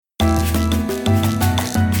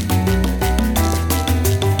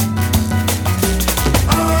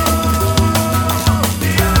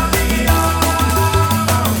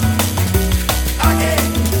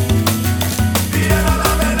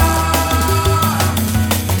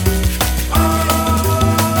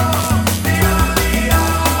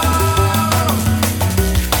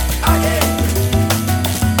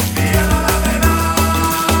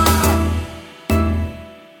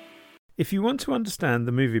you want to understand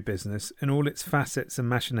the movie business and all its facets and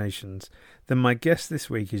machinations, then my guest this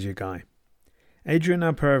week is your guy. Adrian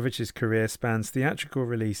Alperovich's career spans theatrical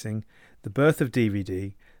releasing, the birth of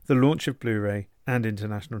DVD, the launch of Blu-ray and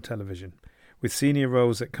international television, with senior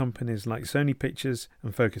roles at companies like Sony Pictures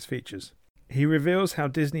and Focus Features. He reveals how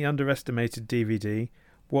Disney underestimated DVD,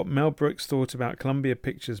 what Mel Brooks thought about Columbia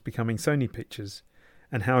Pictures becoming Sony Pictures,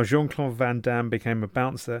 and how Jean-Claude Van Damme became a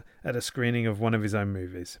bouncer at a screening of one of his own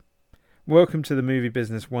movies. Welcome to the Movie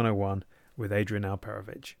Business 101 with Adrian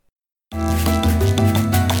Alperovich.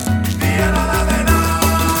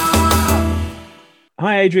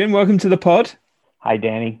 Hi Adrian, welcome to the pod. Hi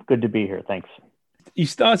Danny, good to be here, thanks. You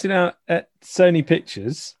started out at Sony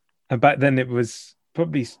Pictures, and back then it was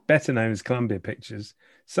probably better known as Columbia Pictures.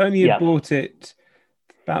 Sony had bought it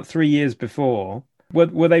about 3 years before.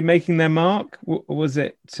 Were they making their mark? Was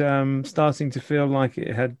it starting to feel like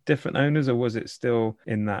it had different owners, or was it still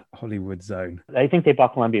in that Hollywood zone? I think they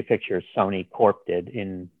bought Columbia Pictures, Sony Corp did,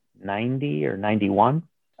 in 90 or 91.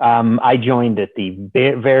 I joined at the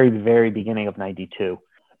very, very beginning of 92.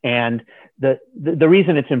 And the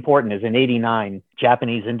reason it's important is in 89,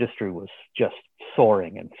 Japanese industry was just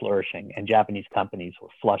soaring and flourishing, and Japanese companies were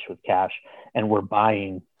flush with cash and were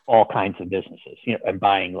buying all kinds of businesses, and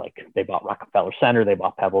buying, like, they bought Rockefeller Center, they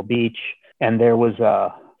bought Pebble Beach. And there was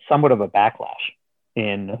somewhat of a backlash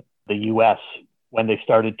in the US when they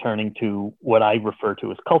started turning to what I refer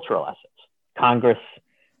to as cultural assets. Congress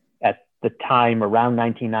at the time, around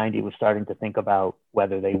 1990, was starting to think about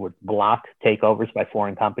whether they would block takeovers by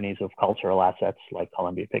foreign companies of cultural assets like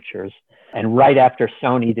Columbia Pictures. And right after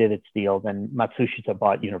Sony did its deal, then Matsushita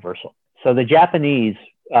bought Universal. So the Japanese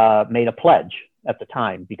made a pledge at the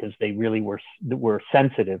time, because they really were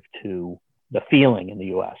sensitive to the feeling in the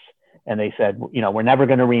US. And they said, we're never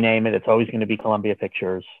going to rename it. It's always going to be Columbia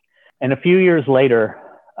Pictures. And a few years later,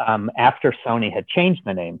 after Sony had changed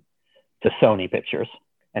the name to Sony Pictures,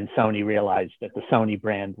 and Sony realized that the Sony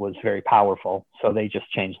brand was very powerful, so they just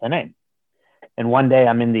changed the name. And one day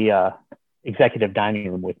I'm in the executive dining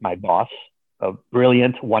room with my boss, a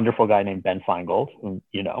brilliant, wonderful guy named Ben Feingold, whom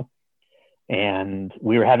you know. And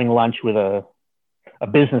we were having lunch with a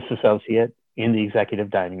business associate in the executive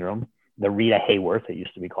dining room, the Rita Hayworth, it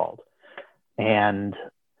used to be called. And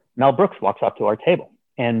Mel Brooks walks up to our table,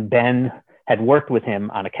 and Ben had worked with him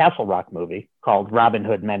on a Castle Rock movie called Robin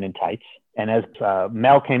Hood Men in Tights. And as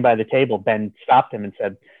Mel came by the table, Ben stopped him and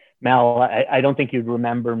said, "Mel, I don't think you'd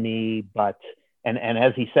remember me, but," and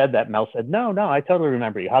as he said that, Mel said, no, I totally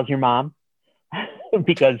remember you. How's your mom?"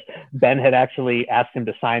 Because Ben had actually asked him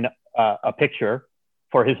to sign a picture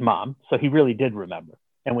for his mom. So he really did remember.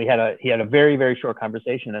 And he had a very, very short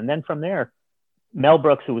conversation. And then from there, Mel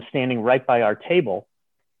Brooks, who was standing right by our table,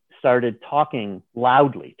 started talking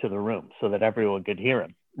loudly to the room so that everyone could hear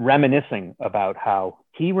him, reminiscing about how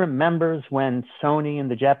he remembers when Sony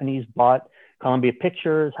and the Japanese bought Columbia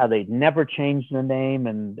Pictures, how they'd never changed the name.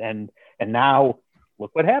 And now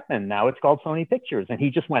look what happened. Now it's called Sony Pictures. And he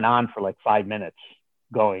just went on for like 5 minutes,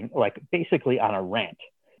 going like basically on a rant.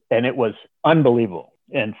 And it was unbelievable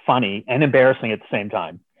and funny and embarrassing at the same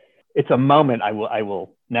time. It's a moment I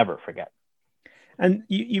will never forget. And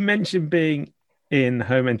you mentioned being in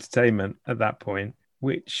home entertainment at that point,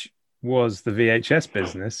 which was the VHS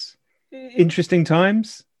business. Interesting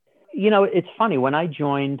times? It's funny. When I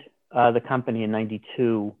joined the company in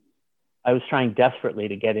 92, I was trying desperately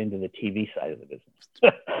to get into the TV side of the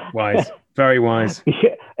business. Wise, very wise.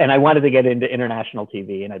 Yeah. And I wanted to get into international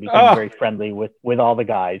TV, and I became very friendly with all the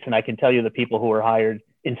guys. And I can tell you the people who were hired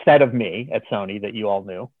instead of me at Sony that you all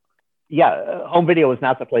knew. Yeah, home video was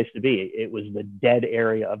not the place to be. It was the dead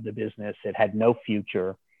area of the business. It had no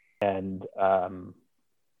future. And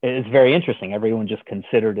it was very interesting. Everyone just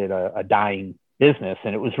considered it a dying business.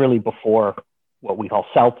 And it was really before what we call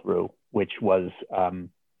sell-through, which was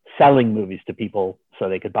selling movies to people so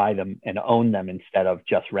they could buy them and own them instead of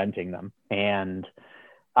just renting them. And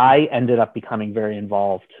I ended up becoming very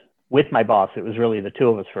involved with my boss. It was really the two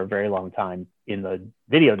of us for a very long time in the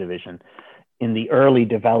video division, in the early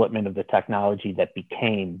development of the technology that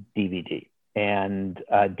became DVD. And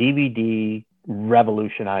DVD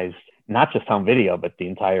revolutionized not just home video, but the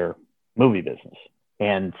entire movie business,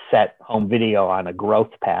 and set home video on a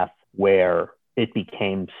growth path where it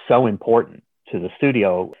became so important to the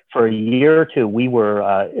studio. For a year or two, we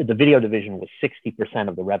were, the video division was 60%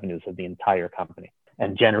 of the revenues of the entire company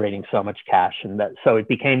and generating so much cash. So it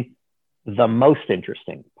became the most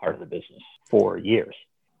interesting part of the business for years.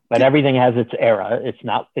 But everything has its era.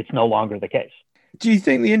 It's no longer the case. Do you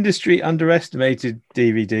think the industry underestimated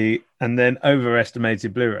DVD and then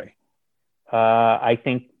overestimated Blu-ray? I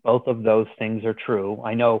think both of those things are true.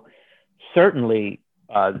 I know certainly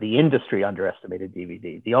the industry underestimated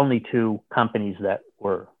DVD. The only two companies that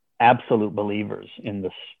were absolute believers in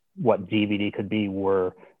this, what DVD could be,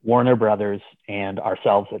 were Warner Brothers and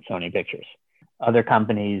ourselves at Sony Pictures. Other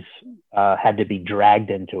companies had to be dragged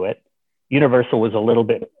into it. Universal was a little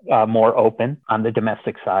bit more open on the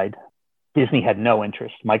domestic side. Disney had no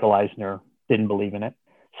interest. Michael Eisner didn't believe in it.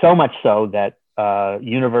 So much so that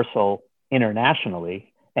Universal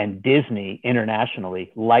internationally and Disney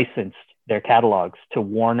internationally licensed their catalogs to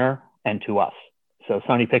Warner and to us. So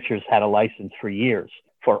Sony Pictures had a license for years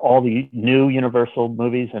for all the new Universal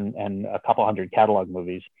movies and a couple hundred catalog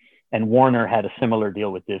movies. And Warner had a similar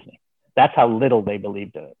deal with Disney. That's how little they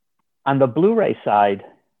believed in it. On the Blu-ray side,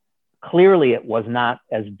 clearly it was not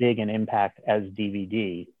as big an impact as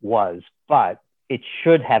DVD was, but it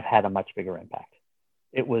should have had a much bigger impact.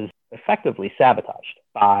 It was effectively sabotaged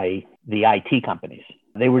by the IT companies.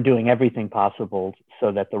 They were doing everything possible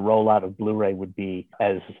so that the rollout of Blu-ray would be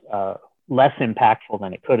as less impactful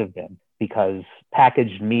than it could have been, because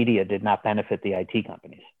packaged media did not benefit the IT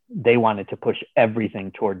companies. They wanted to push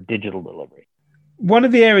everything toward digital delivery. One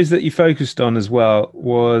of the areas that you focused on as well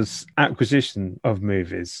was acquisition of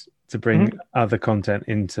movies to bring other content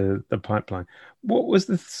into the pipeline. What was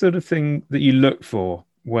the sort of thing that you look for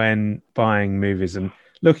when buying movies? And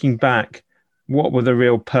looking back, what were the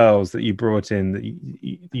real pearls that you brought in that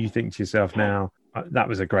you think to yourself now, that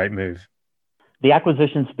was a great move? The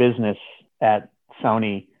acquisitions business at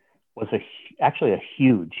Sony was actually a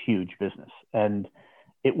huge, huge business. And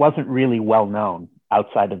it wasn't really well known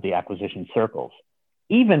outside of the acquisition circles.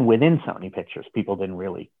 Even within Sony Pictures, people didn't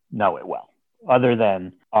really know it well, other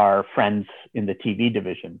than our friends in the TV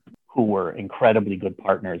division who were incredibly good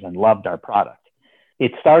partners and loved our product.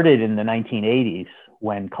 It started in the 1980s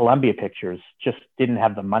when Columbia Pictures just didn't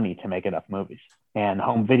have the money to make enough movies, and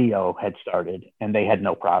home video had started and they had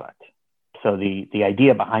no product. So the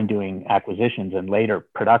idea behind doing acquisitions and later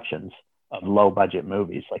productions of low budget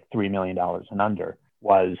movies like $3 million and under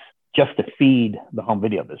was just to feed the home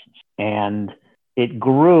video business. And it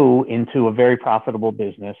grew into a very profitable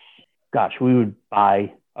business. Gosh, we would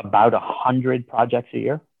buy about 100 projects a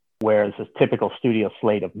year, whereas a typical studio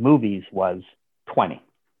slate of movies was 20.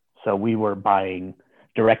 So we were buying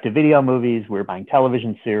direct-to-video movies, we were buying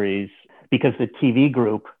television series, because the TV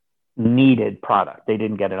group needed product. They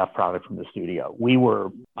didn't get enough product from the studio. We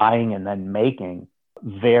were buying and then making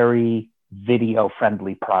very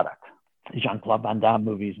video-friendly product. Jean-Claude Van Damme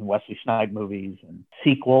movies and Wesley Snipes movies and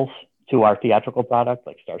sequels to our theatrical product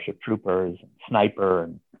like Starship Troopers and Sniper.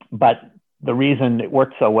 But the reason it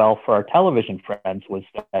worked so well for our television friends was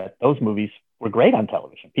that those movies were great on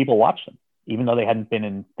television. People watched them. Even though they hadn't been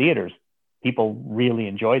in theaters, people really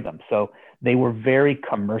enjoyed them. So they were very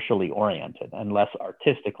commercially oriented and less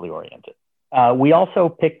artistically oriented. We also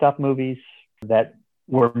picked up movies that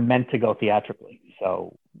were meant to go theatrically.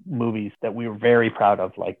 So movies that we were very proud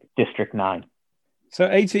of, like District 9. So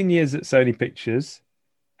 18 years at Sony Pictures,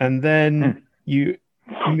 and then you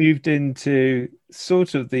moved into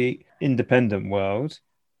sort of the independent world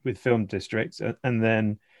with Film District, and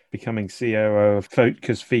then becoming COO of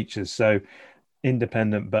Focus Features. So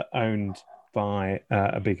independent, but owned by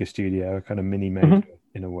a bigger studio, a kind of mini major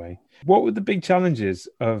in a way. What were the big challenges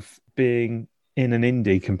of being in an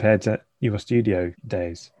indie compared to your studio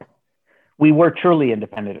days? We were truly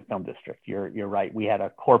independent at Film District. You're right. We had a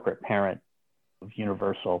corporate parent of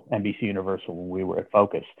Universal, NBC Universal, when we were at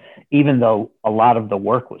Focus, even though a lot of the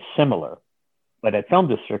work was similar. But at Film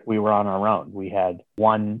District, we were on our own. We had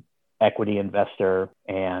one equity investor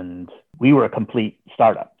and we were a complete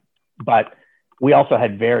startup. But we also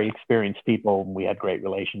had very experienced people. We had great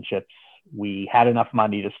relationships. We had enough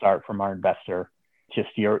money to start from our investor. Just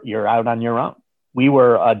you're out on your own. We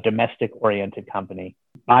were a domestic-oriented company,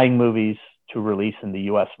 buying movies to release in the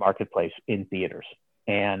U.S. marketplace in theaters.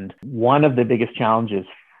 And one of the biggest challenges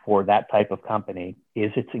for that type of company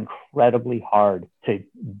is it's incredibly hard to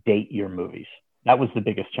date your movies. That was the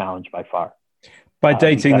biggest challenge by far. By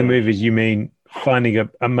dating the movies, you mean finding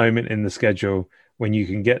a moment in the schedule when you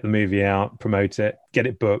can get the movie out, promote it, get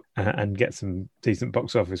it booked, and get some decent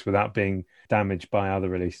box office without being damaged by other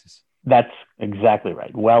releases. That's exactly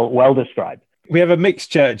right. Well described. We have a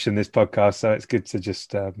mixed church in this podcast, so it's good to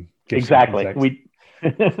just give exactly.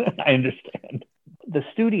 I understand. The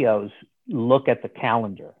studios look at the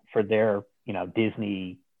calendar for their,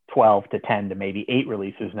 Disney 12 to 10 to maybe 8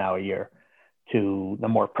 releases now a year, to the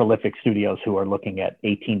more prolific studios who are looking at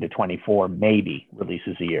 18 to 24 maybe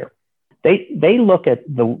releases a year. They look at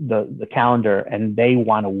the calendar and they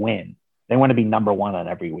want to win. They want to be number one on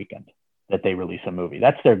every weekend that they release a movie.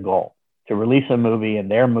 That's their goal, to release a movie, and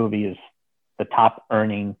their movie is the top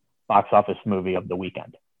earning box office movie of the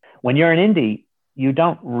weekend. When you're an indie, you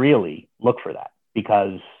don't really look for that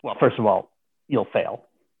because, well, first of all, you'll fail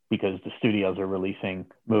because the studios are releasing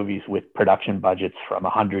movies with production budgets from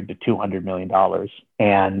 $100 to $200 million.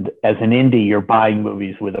 And as an indie, you're buying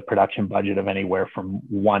movies with a production budget of anywhere from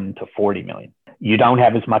 $1 to $40 million. You don't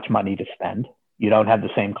have as much money to spend. You don't have the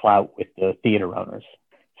same clout with the theater owners.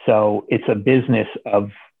 So it's a business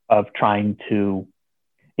of trying to,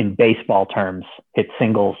 in baseball terms, hit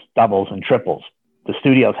singles, doubles, and triples. The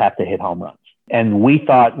studios have to hit home runs. And we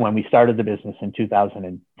thought when we started the business in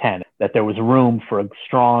 2010 that there was room for a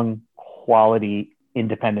strong, quality,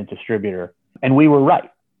 independent distributor. And we were right.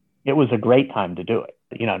 It was a great time to do it.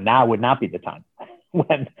 Now would not be the time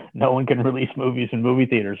when no one can release movies and movie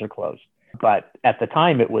theaters are closed. But at the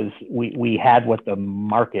time, it was we had what the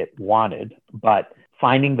market wanted, but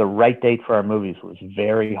finding the right date for our movies was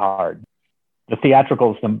very hard. The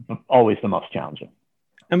theatrical is always the most challenging.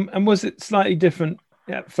 And was it slightly different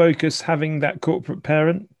at Focus having that corporate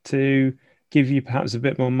parent to give you perhaps a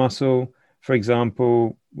bit more muscle, for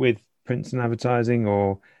example, with prints and advertising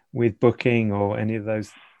or with booking or any of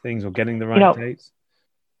those things, or getting the right dates?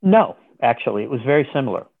 No, actually, it was very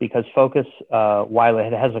similar because Focus, while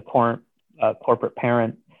it has a corporate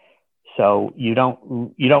parent, so you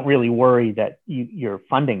don't really worry that your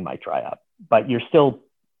funding might dry up, but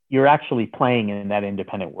you're actually playing in that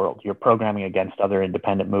independent world. You're programming against other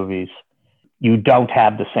independent movies. You don't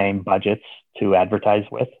have the same budgets to advertise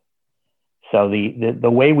with. So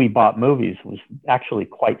the way we bought movies was actually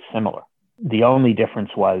quite similar. The only difference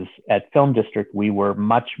was at Film District, we were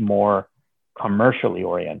much more commercially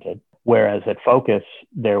oriented, whereas at Focus,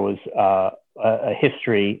 there was a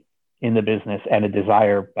history in the business and a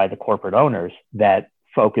desire by the corporate owners that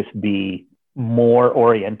Focus be more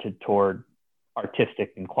oriented toward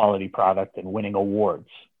artistic and quality product and winning awards,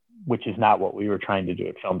 which is not what we were trying to do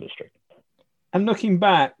at Film District. And looking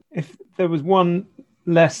back, if there was one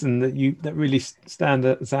lesson that really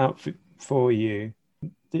stands out for you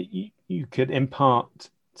that you could impart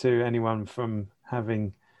to anyone from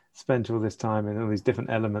having spent all this time in all these different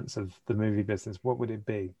elements of the movie business, what would it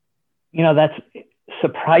be? That's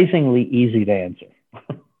surprisingly easy to answer.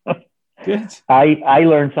 Good. I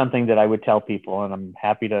learned something that I would tell people, and I'm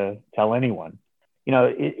happy to tell anyone.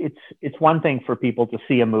 It's one thing for people to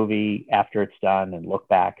see a movie after it's done and look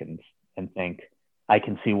back and think, I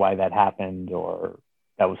can see why that happened, or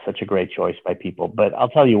that was such a great choice by people. But I'll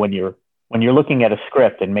tell you, when you're looking at a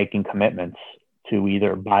script and making commitments to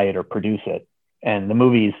either buy it or produce it, and the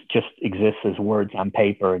movie just exists as words on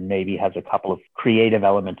paper and maybe has a couple of creative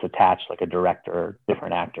elements attached, like a director or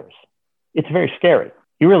different actors, it's very scary.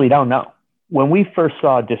 You really don't know. When we first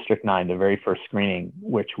saw District 9, the very first screening,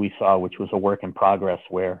 which we saw, which was a work in progress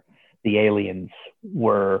where the aliens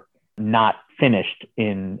were not finished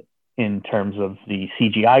in terms of the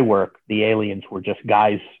CGI work, the aliens were just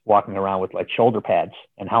guys walking around with like shoulder pads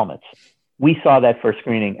and helmets. We saw that first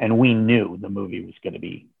screening and we knew the movie was going to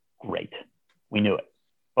be great. We knew it.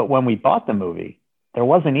 But when we bought the movie, there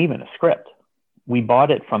wasn't even a script. We bought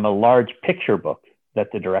it from a large picture book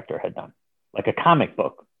that the director had done, like a comic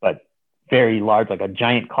book, but very large, like a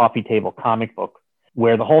giant coffee table comic book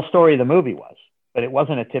where the whole story of the movie was, but it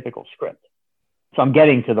wasn't a typical script. So I'm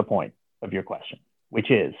getting to the point of your question, which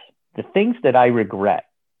is the things that I regret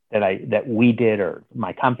that we did, or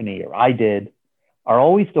my company or I did, are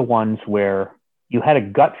always the ones where you had a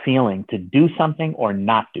gut feeling to do something or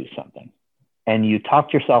not do something. And you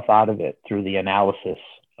talked yourself out of it through the analysis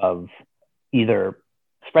of either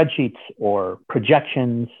spreadsheets or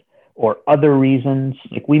projections or other reasons.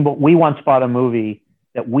 Like we once bought a movie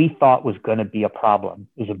that we thought was going to be a problem.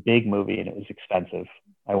 It was a big movie and it was expensive.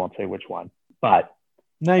 I won't say which one, but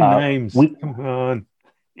name names. Come on.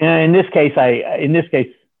 In this case,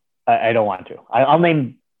 I don't want to. I'll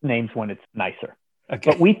name names when it's nicer.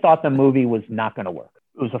 Okay. But we thought the movie was not going to work.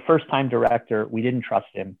 It was a first-time director. We didn't trust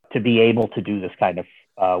him to be able to do this kind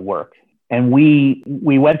of work. And we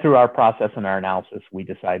went through our process and our analysis. We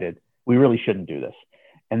decided we really shouldn't do this.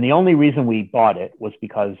 And the only reason we bought it was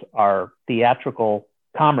because our theatrical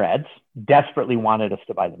comrades desperately wanted us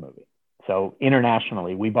to buy the movie. So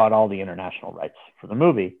internationally, we bought all the international rights for the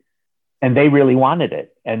movie, and they really wanted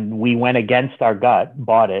it. And we went against our gut,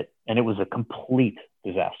 bought it, and it was a complete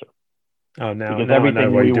disaster. Oh, now I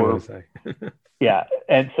know what you want to say. Yeah.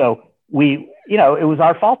 And so it was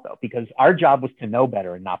our fault though, because our job was to know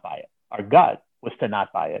better and not buy it. Our gut was to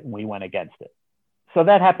not buy it, and we went against it. So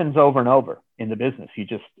that happens over and over in the business.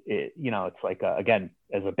 It's like, again,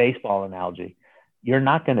 as a baseball analogy, you're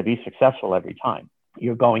not going to be successful every time.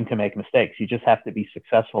 You're going to make mistakes. You just have to be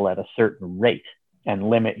successful at a certain rate and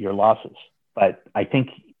limit your losses. But I think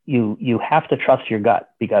you have to trust your gut,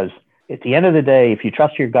 because at the end of the day, if you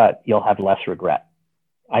trust your gut, you'll have less regret.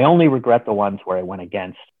 I only regret the ones where I went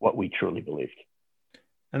against what we truly believed.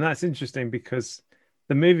 And that's interesting because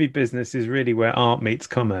the movie business is really where art meets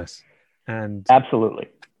commerce. And absolutely,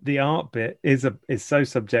 the art bit is so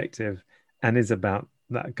subjective and is about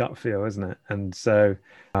that gut feel, isn't it? And so,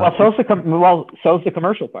 so's the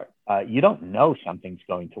commercial part. You don't know something's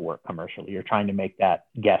going to work commercially. You're trying to make that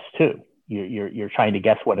guess too. You're trying to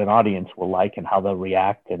guess what an audience will like and how they'll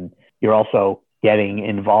react, and you're also getting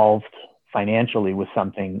involved financially with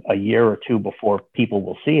something a year or two before people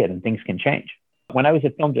will see it, and things can change. When I was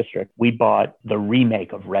at Film District, we bought the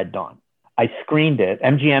remake of Red Dawn. I screened it.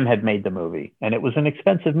 MGM had made the movie, and it was an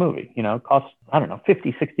expensive movie. You know, it cost, I don't know,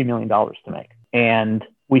 $50-60 million to make. And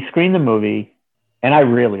we screened the movie, and I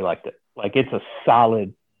really liked it. Like, it's a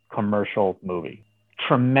solid commercial movie.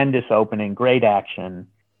 Tremendous opening, great action,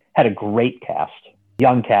 had a great cast,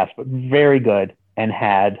 young cast, but very good, and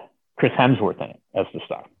had Chris Hemsworth in it as the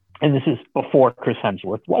star. And this is before Chris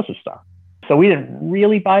Hemsworth was a star. So we didn't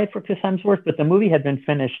really buy it for Chris Hemsworth, but the movie had been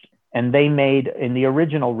finished, and they made, in the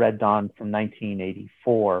original Red Dawn from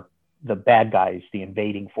 1984, the bad guys, the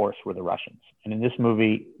invading force, were the Russians. And in this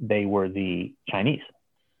movie, they were the Chinese.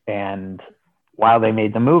 And while they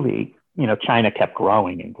made the movie, you know, China kept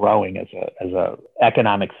growing and growing as a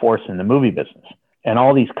economic force in the movie business. And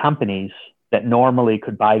all these companies that normally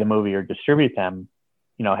could buy the movie or distribute them,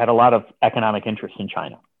 you know, had a lot of economic interest in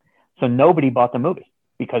China. So nobody bought the movie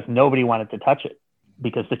because nobody wanted to touch it,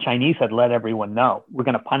 because the Chinese had let everyone know, we're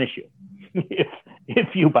going to punish you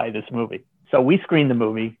if you buy this movie. So we screened the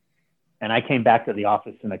movie, and I came back to the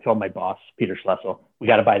office and I told my boss, Peter Schlessel, we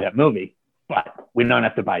got to buy that movie, but we don't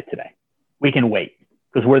have to buy it today. We can wait,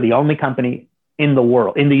 because we're the only company in the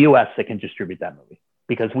world, in the US, that can distribute that movie,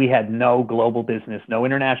 because we had no global business, no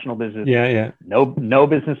international business, no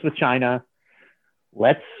business with China.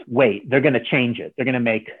 Let's wait. They're going to change it. They're going to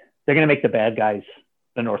make the bad guys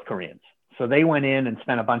the North Koreans. So they went in and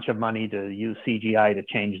spent a bunch of money to use CGI to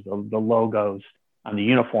change the logos on the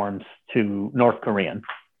uniforms to North Korean.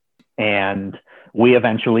 And we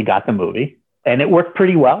eventually got the movie, and it worked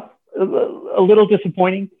pretty well. A little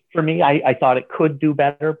disappointing for me. I thought it could do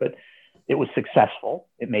better, but it was successful.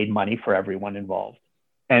 It made money for everyone involved.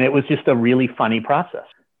 And it was just a really funny process.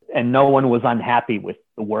 And no one was unhappy with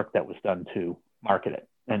the work that was done to market it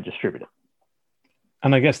and distribute it.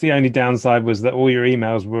 And I guess the only downside was that all your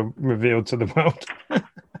emails were revealed to the world.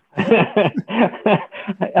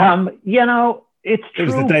 You know, it's true. It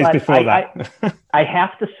was the days before that. I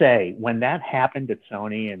have to say, when that happened at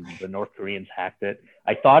Sony and the North Koreans hacked it,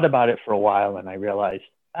 I thought about it for a while, and I realized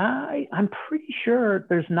I'm pretty sure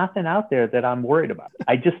there's nothing out there that I'm worried about.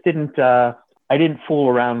 I just didn't fool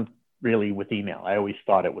around really with email. I always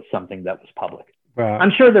thought it was something that was public. I'm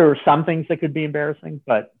sure there were some things that could be embarrassing,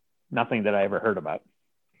 but nothing that I ever heard about.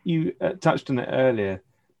 You touched on it earlier,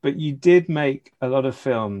 but you did make a lot of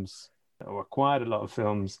films, or acquired a lot of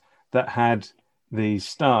films, that had the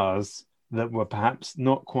stars that were perhaps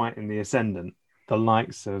not quite in the ascendant, the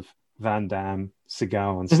likes of Van Damme,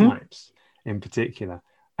 Seagal, and Snipes in particular.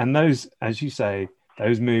 And those, as you say,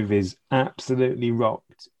 those movies absolutely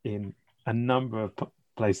rocked in a number of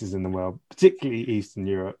places in the world, particularly Eastern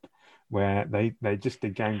Europe, where they just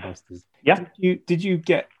did gangbusters. Yeah. Did you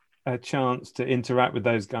get a chance to interact with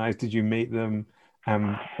those guys? Did you meet them?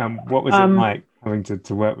 What was it like having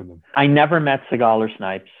to work with them? I never met Seagal or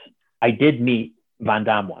Snipes. I did meet Van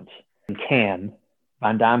Damme once in Cannes.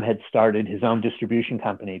 Van Damme had started his own distribution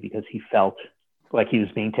company because he felt like he was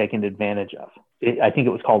being taken advantage of. I think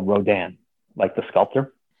it was called Rodin, like the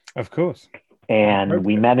sculptor. Of course. And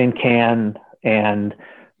we met in Cannes, and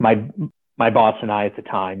my boss and I at the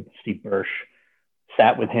time, Steve Bursch,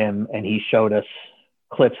 sat with him, and he showed us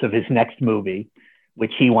clips of his next movie,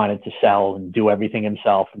 which he wanted to sell and do everything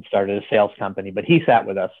himself, and started a sales company. But he sat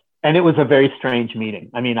with us, and it was a very strange meeting.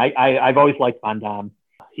 I mean, I've always liked Van Damme.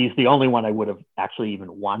 He's the only one I would have actually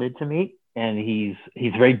even wanted to meet, and he's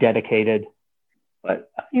very dedicated,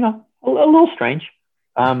 but you know, a little strange.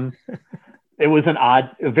 It was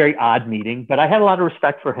a very odd meeting, but I had a lot of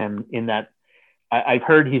respect for him in that I've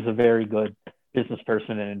heard he's a very good business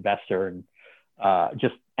person and investor, and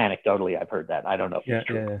just anecdotally, I've heard that. I don't know if it's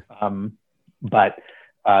true, but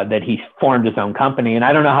that he formed his own company, and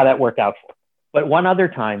I don't know how that worked out for him. But one other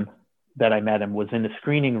time that I met him was in the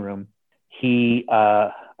screening room. He,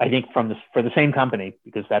 I think for the same company,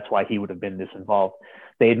 because that's why he would have been this involved,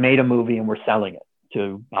 they had made a movie and were selling it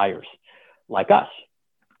to buyers like us.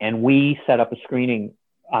 And we set up a screening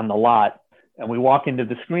on the lot, and we walk into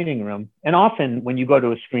the screening room. And often when you go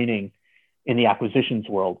to a screening, in the acquisitions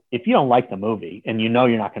world, if you don't like the movie and you know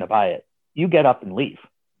you're not going to buy it, you get up and leave.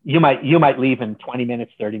 You might leave in 20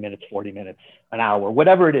 minutes, 30 minutes, 40 minutes, an hour,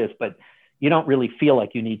 whatever it is, but you don't really feel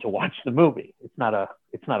like you need to watch the movie. It's not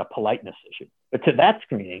a politeness issue. But to that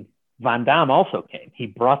screening, Van Damme also came. He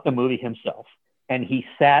brought the movie himself, and he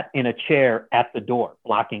sat in a chair at the door,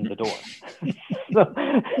 blocking the door.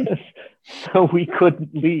 so we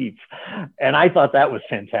couldn't leave. And I thought that was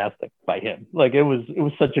fantastic by him. Like it was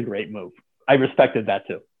such a great move. I respected that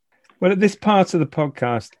too. Well, at this part of the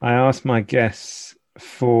podcast, I ask my guests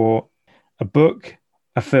for a book,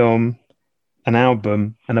 a film, an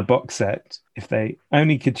album, and a box set. If they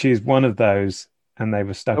only could choose one of those and they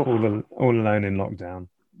were stuck all alone in lockdown,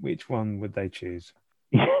 which one would they choose?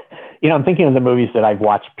 I'm thinking of the movies that I've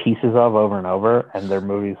watched pieces of over and over, and they're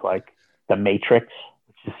movies like The Matrix,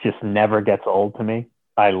 which just never gets old to me.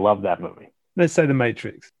 I love that movie. Let's say The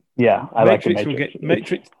Matrix. Yeah, I like The Matrix.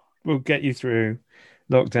 Matrix will get you through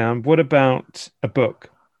lockdown. What about a book?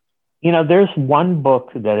 There's one book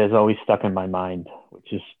that has always stuck in my mind,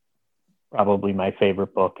 which is probably my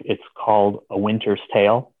favorite book. It's called A Winter's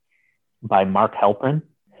Tale by Mark Helprin.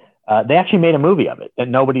 They actually made a movie of it that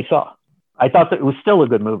nobody saw. I thought that it was still a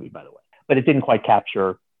good movie, by the way, but it didn't quite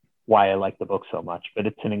capture why I like the book so much. But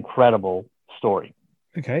it's an incredible story.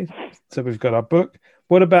 Okay, so we've got our book.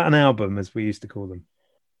 What about an album, as we used to call them?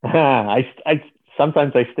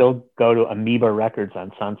 Sometimes I still go to Amoeba Records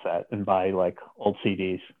on Sunset and buy like old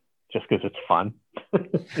CDs just because it's fun.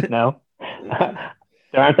 There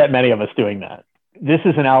aren't that many of us doing that. This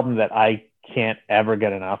is an album that I can't ever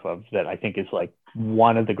get enough of, that I think is like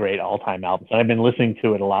one of the great all-time albums. And I've been listening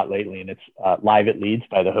to it a lot lately, and it's Live at Leeds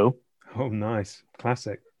by The Who. Oh, nice.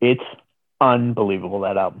 Classic. It's unbelievable,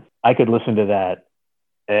 that album. I could listen to that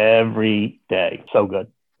every day. So good.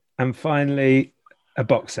 And finally, a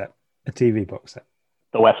box set, a TV box set.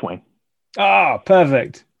 The West Wing. Ah,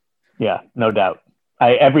 perfect. Yeah, no doubt.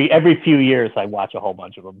 Every few years, I watch a whole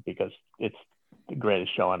bunch of them because it's the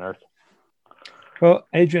greatest show on earth. Well,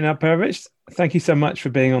 Adrian Alperovitch, thank you so much for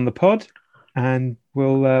being on the pod, and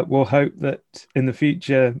we'll hope that in the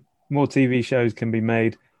future more TV shows can be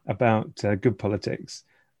made about good politics.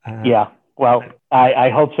 Yeah, well, I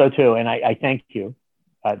hope so too, and I thank you,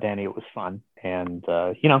 Danny. It was fun, and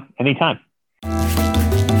anytime.